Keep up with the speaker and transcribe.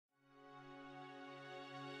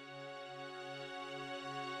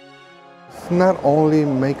not only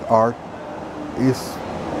make art, it's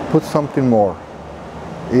put something more.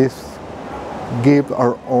 It's give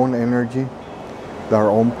our own energy, our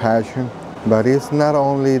own passion, but it's not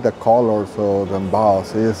only the colors or the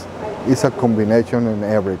emboss, it's a combination in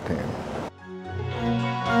everything.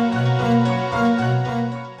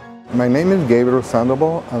 My name is Gabriel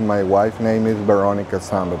Sandoval and my wife's name is Veronica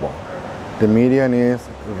Sandoval. The medium is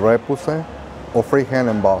repoussé or freehand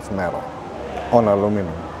embossed metal on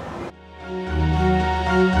aluminum.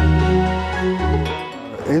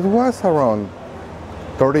 It was around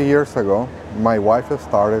 30 years ago. My wife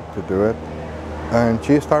started to do it, and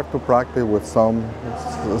she started to practice with some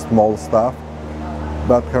small stuff,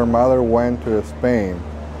 but her mother went to Spain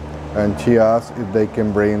and she asked if they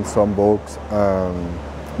can bring some books and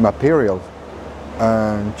materials,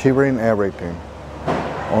 and she bring everything.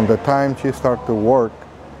 On the time she started to work,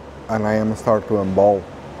 and I am start to involve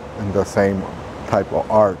in the same type of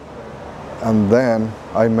art. And then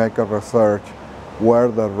I make a research where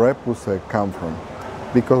the repoussé come from,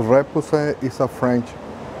 because repoussé is a French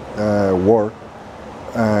word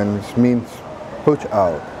and it means push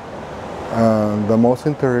out. And the most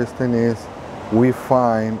interesting is we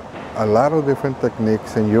find a lot of different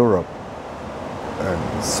techniques in Europe.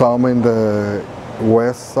 Some in the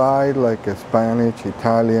west side, like a Spanish,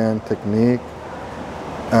 Italian technique,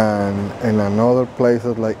 and in another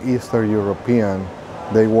places like Eastern European,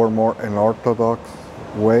 they were more an orthodox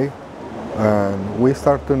way. And we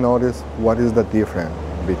start to notice what is the difference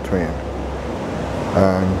between.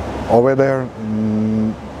 And over there,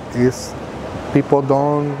 is people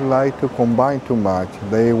don't like to combine too much.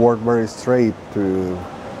 They work very straight to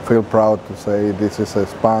feel proud to say this is a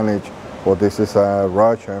Spanish or this is a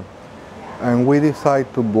Russian. And we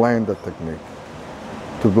decide to blend the technique.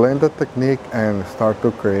 To blend the technique and start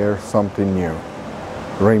to create something new.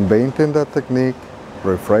 Reinventing the technique,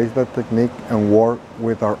 rephrase the technique, and work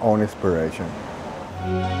with our own inspiration.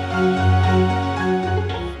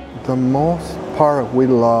 The most part we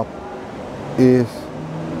love is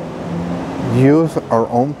use our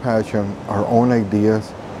own passion, our own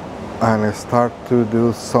ideas, and start to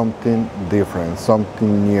do something different,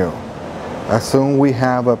 something new. As soon as we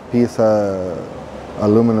have a piece of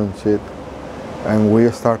aluminum sheet and we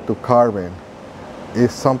start to carving,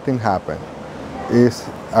 it's something happen. It's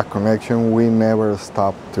a connection we never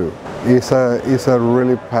stop to. It's a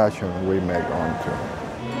really passion we make onto.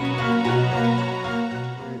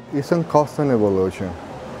 It's a constant evolution.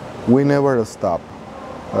 We never stop.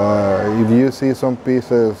 If you see some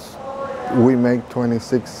pieces we make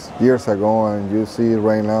 26 years ago and you see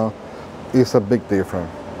right now, it's a big difference.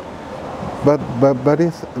 But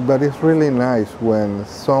it's really nice when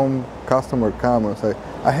some customer come and say,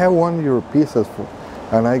 I have one of your pieces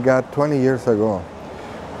and I got 20 years ago.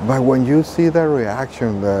 But when you see the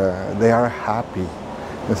reaction, they are happy.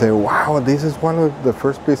 They say, wow, this is one of the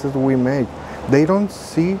first pieces we make. They don't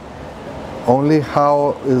see only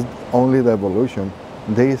how is only the evolution.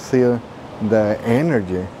 They see the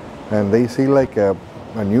energy and they see like a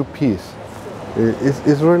new piece.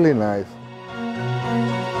 It's really nice.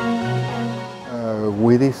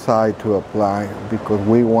 We decide to apply because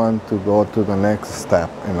we want to go to the next step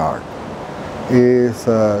in art. It's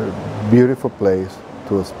a beautiful place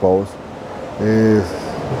to expose. It's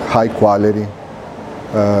high quality,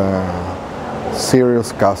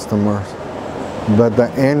 serious customers, but the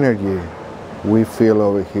energy we feel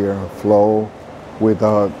over here flow with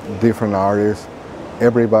different artists.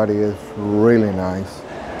 Everybody is really nice,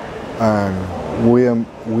 and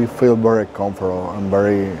we feel very comfortable and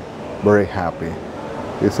very happy.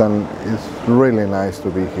 It's really nice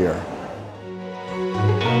to be here.